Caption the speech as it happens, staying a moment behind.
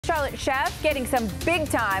Charlotte chef getting some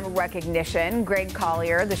big-time recognition. Greg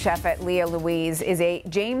Collier, the chef at Leah Louise, is a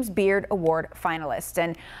James Beard Award finalist.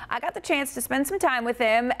 And I got the chance to spend some time with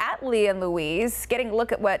him at Leah Louise, getting a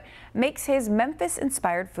look at what makes his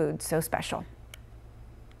Memphis-inspired food so special.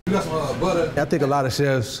 You got some butter. I think a lot of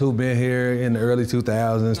chefs who've been here in the early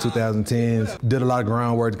 2000s, 2010s, did a lot of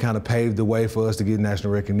groundwork to kind of pave the way for us to get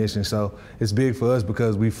national recognition. So it's big for us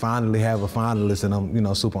because we finally have a finalist, and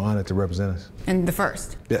I'm, super honored to represent us. And the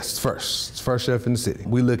first? Yes, first chef in the city.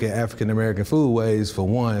 We look at African-American foodways for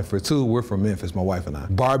one. For two, we're from Memphis, my wife and I.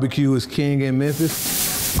 Barbecue is king in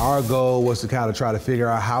Memphis. Our goal was to kind of try to figure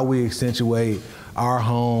out how we accentuate our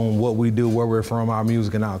home, what we do, where we're from, our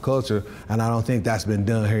music and our culture, and I don't think that's been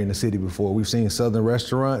done here in the city before. We've seen southern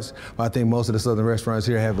restaurants, but I think most of the southern restaurants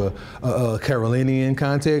here have a Carolinian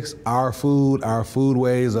context. Our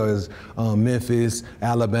foodways are Memphis,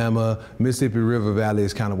 Alabama, Mississippi River Valley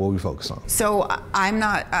is kind of what we focus on. So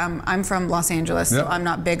I'm from Los Angeles, yep. So I'm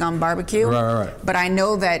not big on barbecue. Right. But I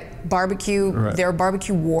know that barbecue, there are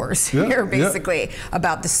barbecue wars here, basically,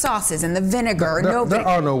 about the sauces and the vinegar. There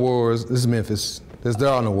are no wars. This is Memphis. There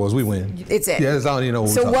are no wars. We win. It's it. Yeah, that's all you know.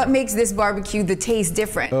 So what makes this barbecue, the taste,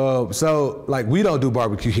 different? So we don't do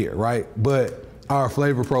barbecue here, right? But our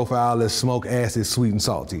flavor profile is smoke, acid, sweet, and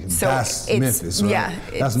salty. So that's Memphis, right? Yeah,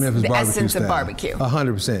 that's Memphis the barbecue essence style. of barbecue.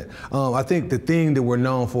 100%. I think the thing that we're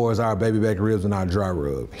known for is our baby back ribs and our dry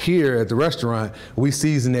rub. Here at the restaurant, we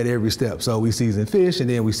season at every step. So we season fish, and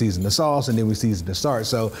then we season the sauce, and then we season the starch.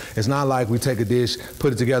 So it's not like we take a dish,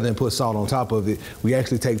 put it together, and put salt on top of it. We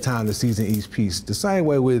actually take time to season each piece. The same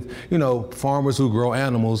way with, farmers who grow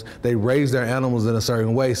animals, they raise their animals in a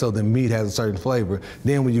certain way so the meat has a certain flavor.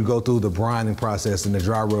 Then when you go through the brining process and the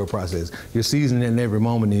dry rub process, you're seasoning in every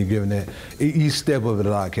moment, and you're giving that each step of it a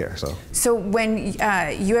lot of care. So when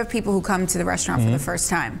you have people who come to the restaurant for the first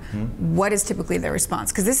time, what is typically their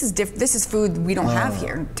response? Because this is food we don't have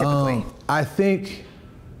here typically. I think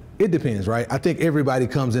it depends, right? I think everybody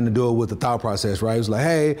comes in the door with the thought process, right? It's like,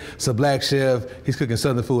 hey, it's a black chef, he's cooking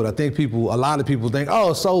southern food. I think a lot of people think,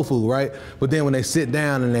 oh, soul food, right? But then when they sit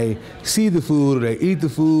down and they see the food, or they eat the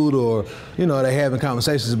food, or they're having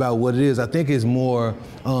conversations about what it is, I think it's more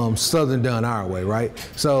southern done our way, right?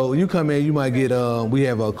 So you come in, you might get, we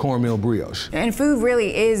have a cornmeal brioche. And food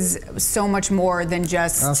really is so much more than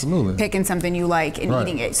just picking something you like and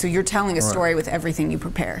eating it. So you're telling a story with everything you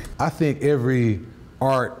prepare. I think every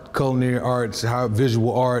art, culinary arts,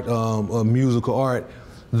 visual art, musical art,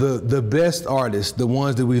 the best artists, the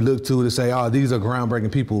ones that we look to say, oh, these are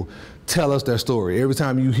groundbreaking people, tell us their story. Every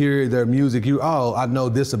time you hear their music, I know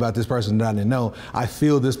this about this person that I didn't know. I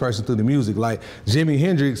feel this person through the music. Like Jimi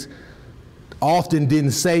Hendrix often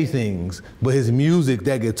didn't say things, but his music,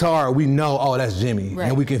 that guitar, we know, oh, that's Jimmy,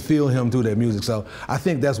 and we can feel him through that music. So I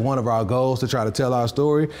think that's one of our goals, to try to tell our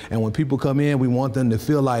story. And when people come in, we want them to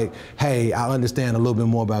feel like, hey, I understand a little bit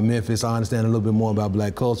more about Memphis, I understand a little bit more about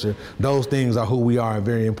black culture. Those things are who we are and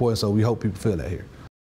very important, so we hope people feel that here.